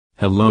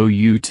Hello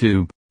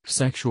YouTube,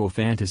 sexual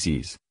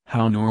fantasies,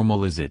 how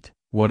normal is it,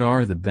 what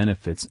are the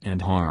benefits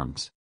and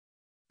harms?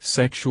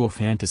 Sexual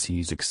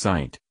fantasies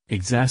excite,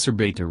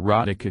 exacerbate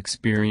erotic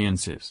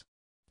experiences.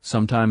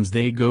 Sometimes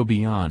they go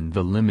beyond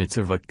the limits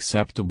of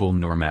acceptable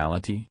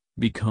normality,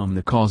 become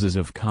the causes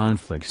of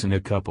conflicts in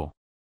a couple.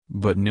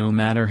 But no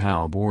matter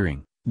how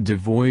boring,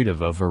 devoid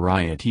of a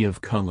variety of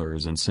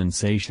colors and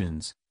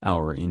sensations,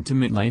 our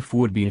intimate life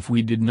would be if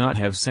we did not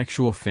have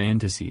sexual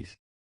fantasies.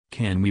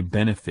 Can we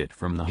benefit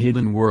from the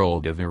hidden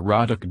world of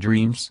erotic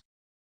dreams?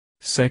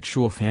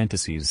 Sexual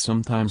fantasies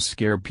sometimes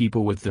scare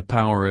people with the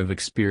power of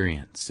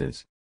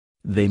experiences.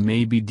 They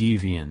may be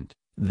deviant,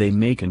 they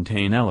may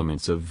contain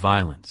elements of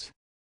violence.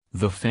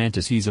 The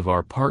fantasies of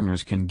our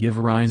partners can give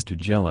rise to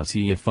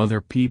jealousy if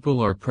other people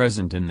are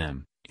present in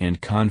them,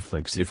 and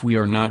conflicts if we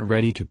are not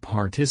ready to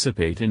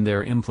participate in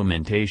their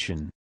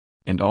implementation.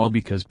 And all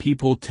because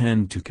people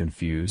tend to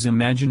confuse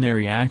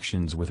imaginary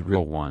actions with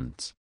real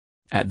ones.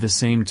 At the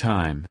same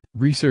time,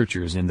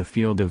 researchers in the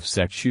field of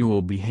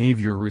sexual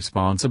behavior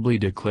responsibly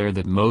declare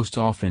that most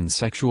often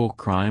sexual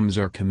crimes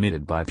are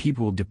committed by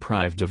people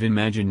deprived of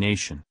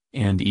imagination,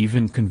 and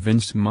even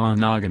convinced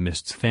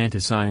monogamists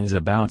fantasize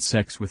about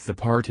sex with the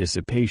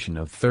participation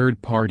of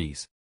third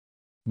parties.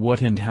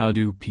 What and how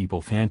do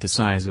people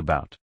fantasize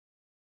about?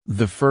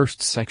 The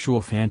first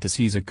sexual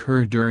fantasies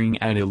occur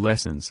during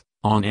adolescence,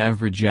 on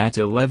average at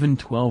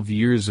 11-12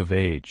 years of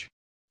age.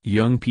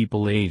 Young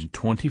people aged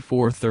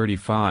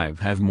 24-35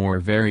 have more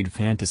varied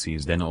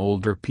fantasies than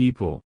older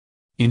people.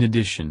 In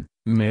addition,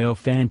 male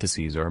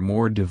fantasies are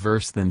more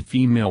diverse than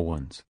female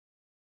ones.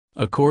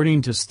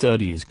 According to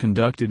studies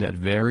conducted at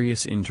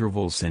various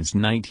intervals since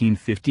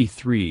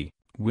 1953,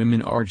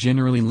 women are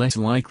generally less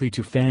likely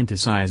to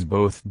fantasize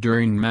both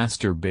during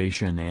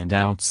masturbation and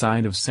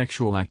outside of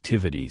sexual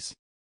activities.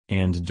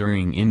 And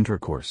during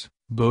intercourse,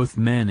 both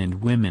men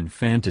and women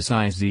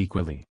fantasize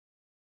equally.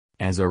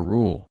 As a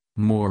rule,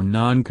 more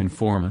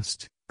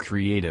nonconformist,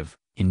 creative,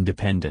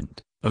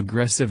 independent,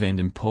 aggressive and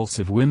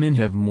impulsive women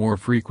have more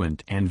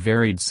frequent and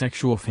varied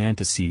sexual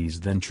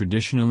fantasies than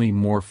traditionally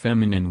more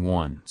feminine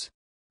ones.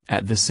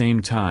 At the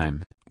same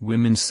time,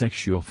 women's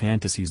sexual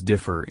fantasies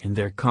differ in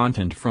their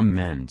content from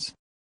men's.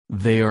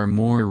 They are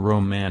more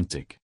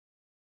romantic.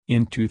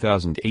 In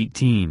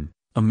 2018,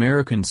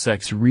 American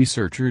sex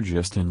researcher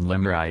Justin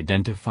Lemmer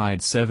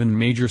identified 7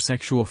 major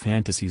sexual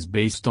fantasies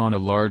based on a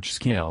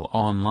large-scale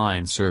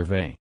online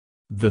survey.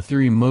 The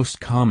 3 most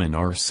common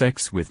are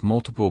sex with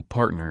multiple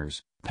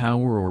partners,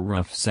 power or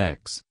rough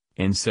sex,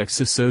 and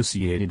sex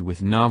associated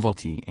with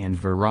novelty and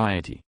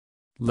variety.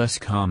 Less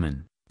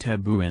common,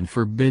 taboo and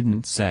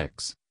forbidden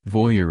sex,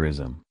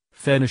 voyeurism,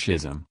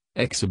 fetishism,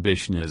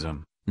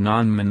 exhibitionism,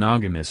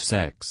 non-monogamous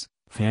sex,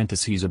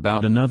 fantasies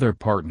about another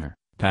partner,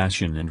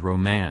 passion and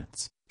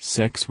romance,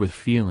 sex with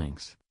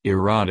feelings,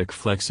 erotic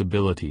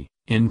flexibility,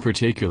 in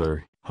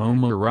particular,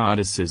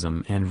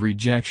 homoeroticism and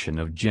rejection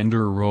of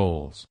gender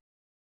roles.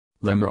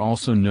 Lemmer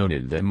also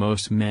noted that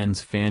most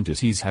men's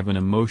fantasies have an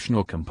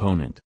emotional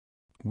component.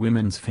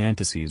 Women's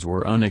fantasies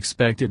were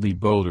unexpectedly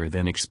bolder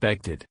than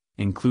expected,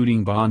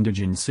 including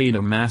bondage and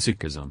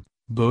sadomasochism,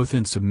 both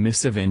in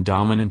submissive and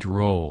dominant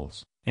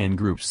roles, and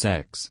group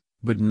sex,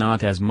 but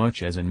not as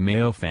much as in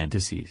male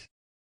fantasies.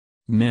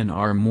 Men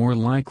are more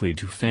likely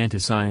to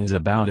fantasize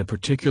about a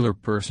particular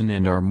person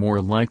and are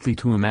more likely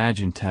to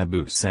imagine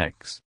taboo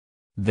sex.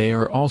 They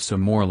are also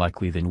more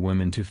likely than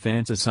women to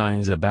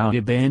fantasize about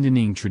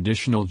abandoning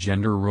traditional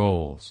gender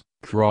roles,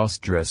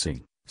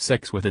 cross-dressing,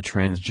 sex with a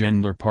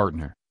transgender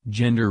partner,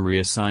 gender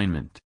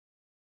reassignment.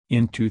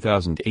 In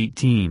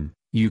 2018,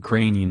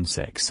 Ukrainian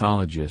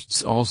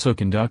sexologists also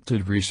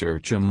conducted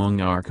research among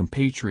our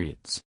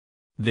compatriots.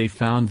 They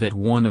found that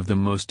one of the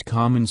most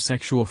common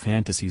sexual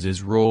fantasies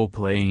is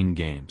role-playing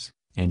games,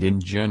 and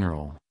in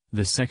general,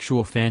 the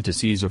sexual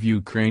fantasies of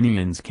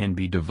Ukrainians can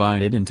be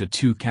divided into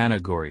 2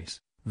 categories.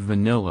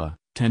 Vanilla,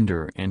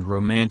 tender and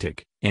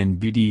romantic, and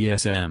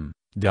BDSM,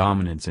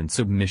 dominance and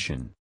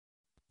submission.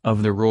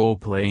 Of the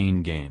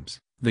role-playing games,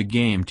 the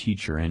game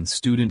teacher and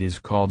student is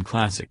called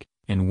classic,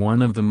 and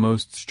one of the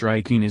most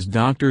striking is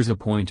doctor's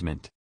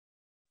appointment.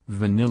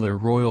 Vanilla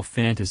royal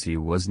fantasy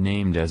was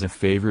named as a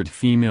favorite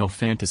female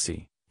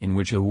fantasy, in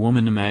which a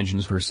woman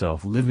imagines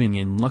herself living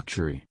in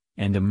luxury,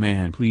 and a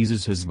man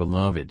pleases his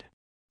beloved.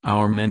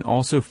 Our men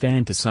also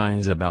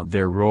fantasize about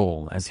their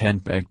role as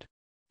henpecked.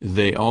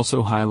 They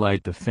also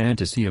highlight the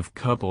fantasy of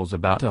couples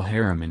about a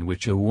harem in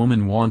which a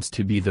woman wants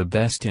to be the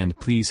best and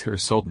please her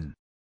sultan.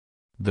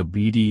 The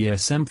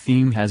BDSM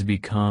theme has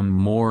become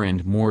more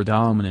and more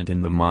dominant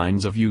in the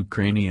minds of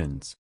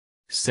Ukrainians.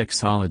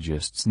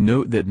 Sexologists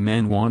note that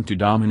men want to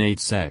dominate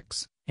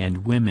sex,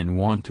 and women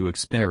want to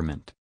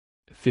experiment.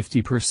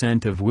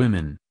 50% of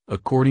women,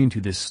 according to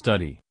this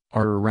study,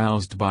 are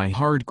aroused by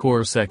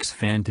hardcore sex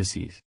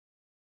fantasies.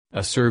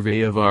 A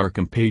survey of our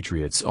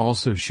compatriots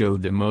also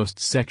showed that most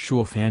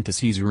sexual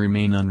fantasies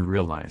remain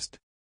unrealized.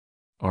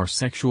 Are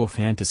sexual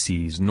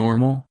fantasies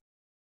normal?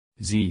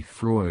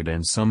 Freud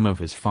and some of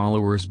his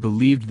followers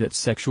believed that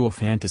sexual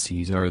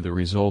fantasies are the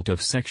result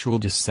of sexual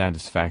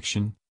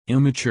dissatisfaction,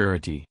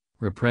 immaturity,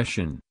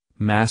 repression,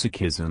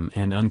 masochism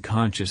and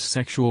unconscious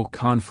sexual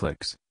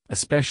conflicts,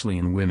 especially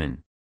in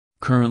women.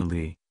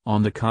 Currently,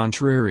 on the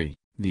contrary,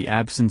 the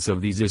absence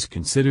of these is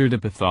considered a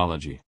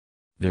pathology.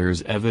 There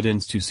is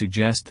evidence to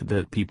suggest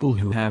that people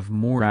who have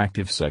more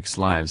active sex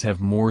lives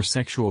have more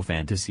sexual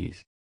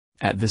fantasies.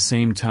 At the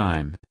same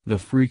time, the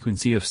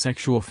frequency of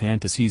sexual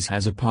fantasies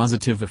has a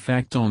positive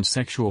effect on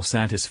sexual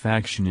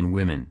satisfaction in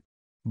women.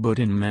 But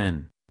in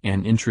men,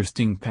 an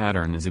interesting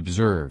pattern is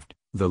observed: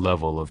 the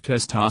level of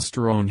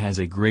testosterone has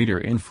a greater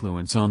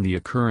influence on the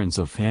occurrence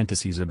of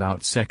fantasies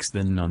about sex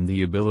than on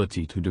the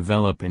ability to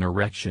develop an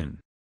erection.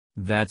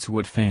 That's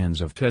what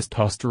fans of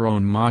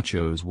testosterone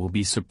machos will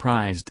be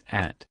surprised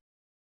at.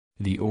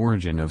 The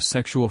origin of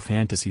sexual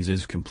fantasies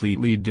is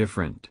completely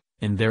different,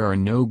 and there are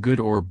no good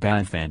or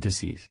bad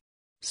fantasies.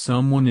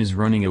 Someone is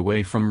running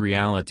away from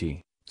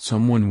reality,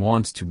 someone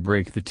wants to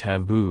break the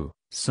taboo,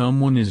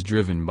 someone is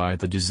driven by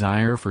the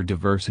desire for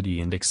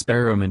diversity and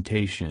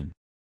experimentation.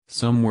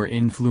 Some were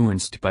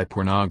influenced by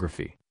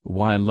pornography,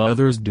 while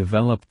others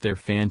developed their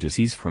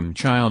fantasies from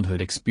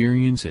childhood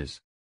experiences.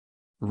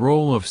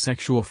 Role of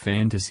sexual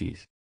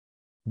fantasies.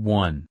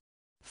 1.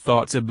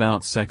 Thoughts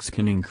about sex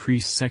can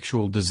increase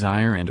sexual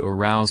desire and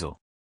arousal.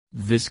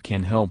 This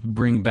can help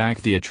bring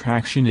back the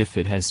attraction if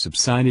it has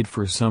subsided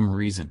for some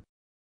reason.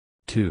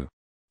 2.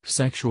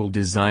 Sexual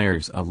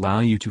desires allow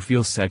you to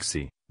feel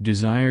sexy,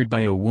 desired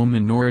by a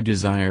woman or a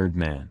desired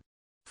man.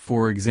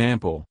 For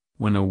example,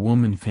 when a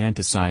woman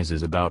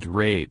fantasizes about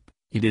rape,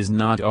 it is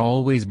not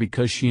always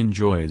because she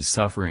enjoys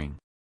suffering.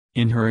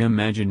 In her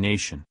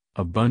imagination,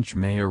 a bunch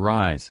may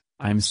arise: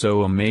 "I'm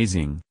so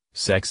amazing,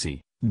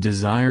 sexy,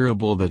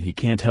 desirable that he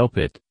can't help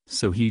it,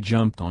 so he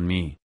jumped on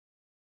me."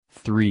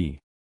 3.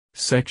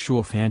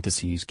 Sexual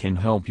fantasies can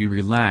help you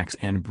relax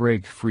and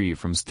break free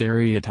from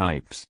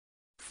stereotypes.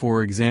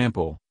 For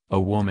example, a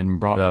woman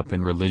brought up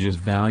in religious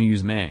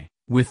values may,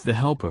 with the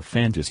help of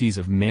fantasies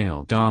of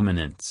male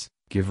dominance,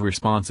 give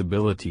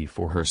responsibility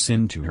for her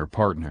sin to her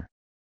partner.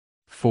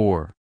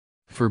 4.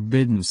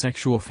 Forbidden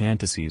sexual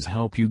fantasies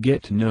help you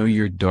get to know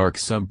your dark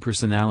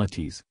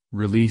subpersonalities,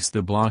 release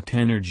the blocked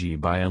energy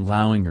by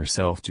allowing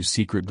yourself to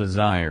secret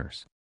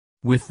desires.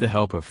 With the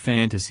help of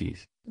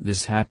fantasies,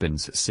 this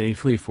happens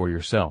safely for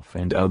yourself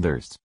and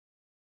others.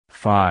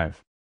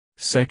 5.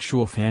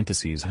 Sexual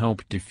fantasies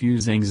help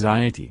diffuse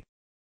anxiety.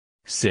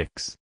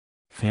 6.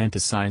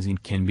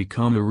 Fantasizing can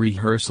become a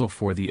rehearsal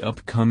for the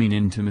upcoming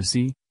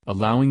intimacy,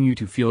 allowing you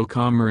to feel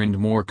calmer and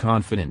more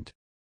confident.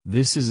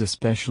 This is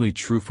especially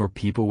true for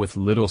people with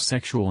little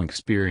sexual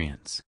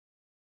experience.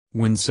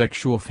 When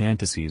sexual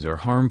fantasies are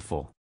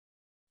harmful.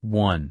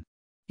 1.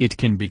 It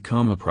can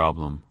become a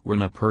problem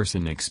when a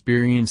person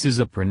experiences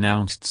a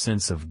pronounced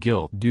sense of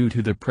guilt due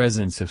to the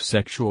presence of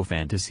sexual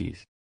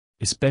fantasies.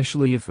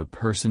 Especially if a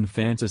person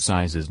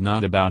fantasizes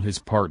not about his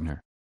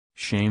partner.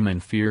 Shame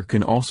and fear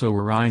can also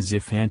arise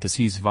if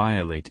fantasies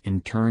violate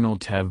internal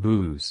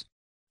taboos.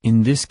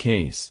 In this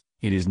case,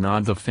 it is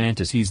not the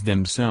fantasies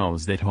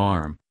themselves that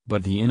harm,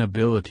 but the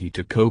inability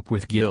to cope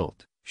with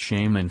guilt,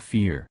 shame and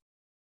fear.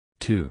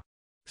 2.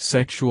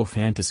 Sexual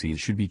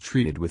fantasies should be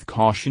treated with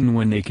caution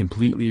when they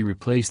completely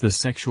replace the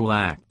sexual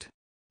act.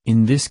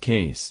 In this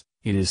case,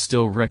 it is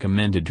still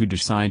recommended to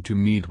decide to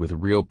meet with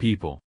real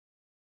people.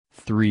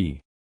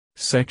 3.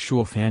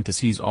 Sexual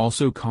fantasies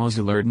also cause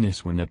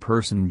alertness when a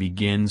person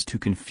begins to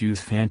confuse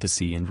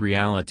fantasy and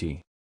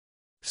reality.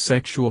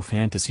 Sexual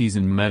fantasies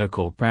in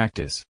medical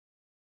practice.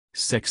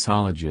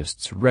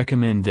 Sexologists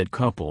recommend that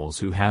couples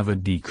who have a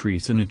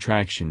decrease in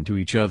attraction to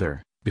each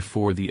other,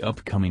 before the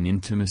upcoming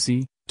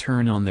intimacy,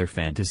 turn on their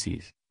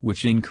fantasies,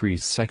 which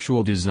increase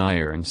sexual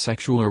desire and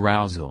sexual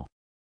arousal.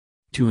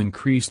 To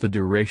increase the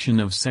duration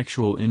of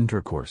sexual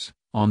intercourse,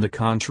 on the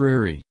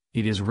contrary,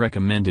 it is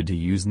recommended to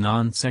use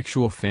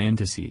non-sexual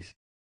fantasies.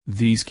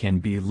 These can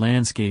be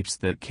landscapes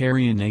that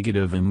carry a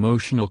negative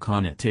emotional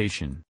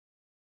connotation.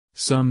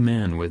 Some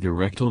men with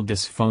erectile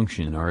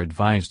dysfunction are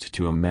advised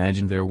to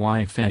imagine their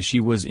wife as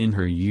she was in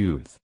her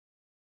youth.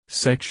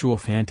 Sexual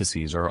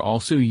fantasies are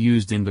also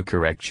used in the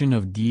correction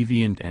of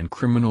deviant and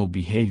criminal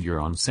behavior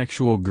on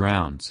sexual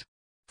grounds.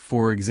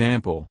 For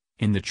example,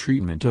 in the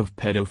treatment of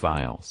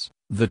pedophiles,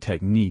 the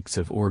techniques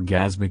of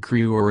orgasmic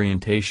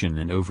reorientation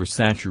and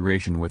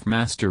oversaturation with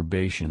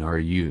masturbation are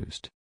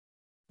used.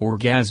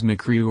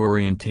 Orgasmic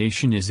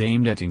reorientation is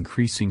aimed at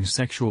increasing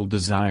sexual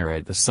desire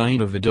at the sight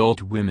of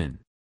adult women.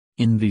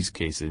 In these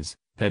cases,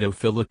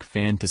 pedophilic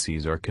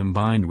fantasies are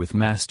combined with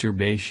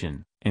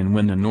masturbation, and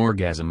when an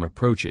orgasm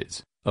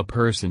approaches, a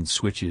person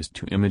switches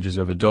to images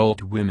of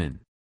adult women.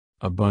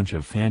 A bunch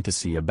of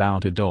fantasy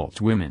about adult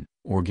women,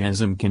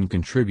 orgasm can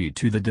contribute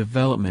to the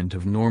development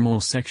of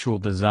normal sexual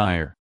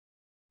desire.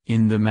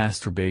 In the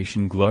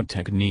masturbation glut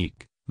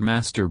technique,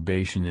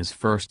 masturbation is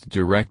first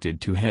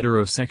directed to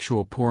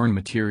heterosexual porn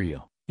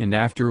material, and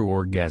after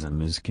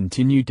orgasm is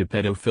continued to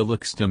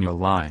pedophilic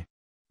stimuli.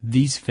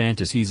 These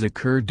fantasies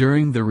occur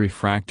during the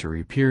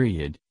refractory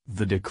period,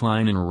 the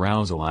decline in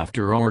arousal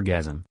after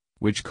orgasm,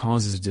 which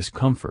causes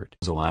discomfort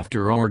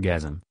after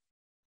orgasm.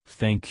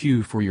 Thank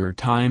you for your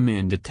time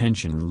and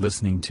attention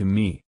listening to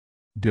me.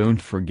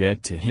 Don't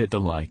forget to hit the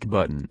like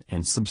button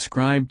and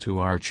subscribe to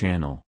our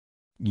channel.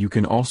 You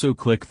can also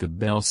click the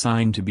bell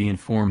sign to be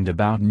informed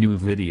about new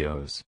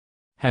videos.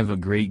 Have a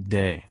great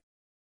day.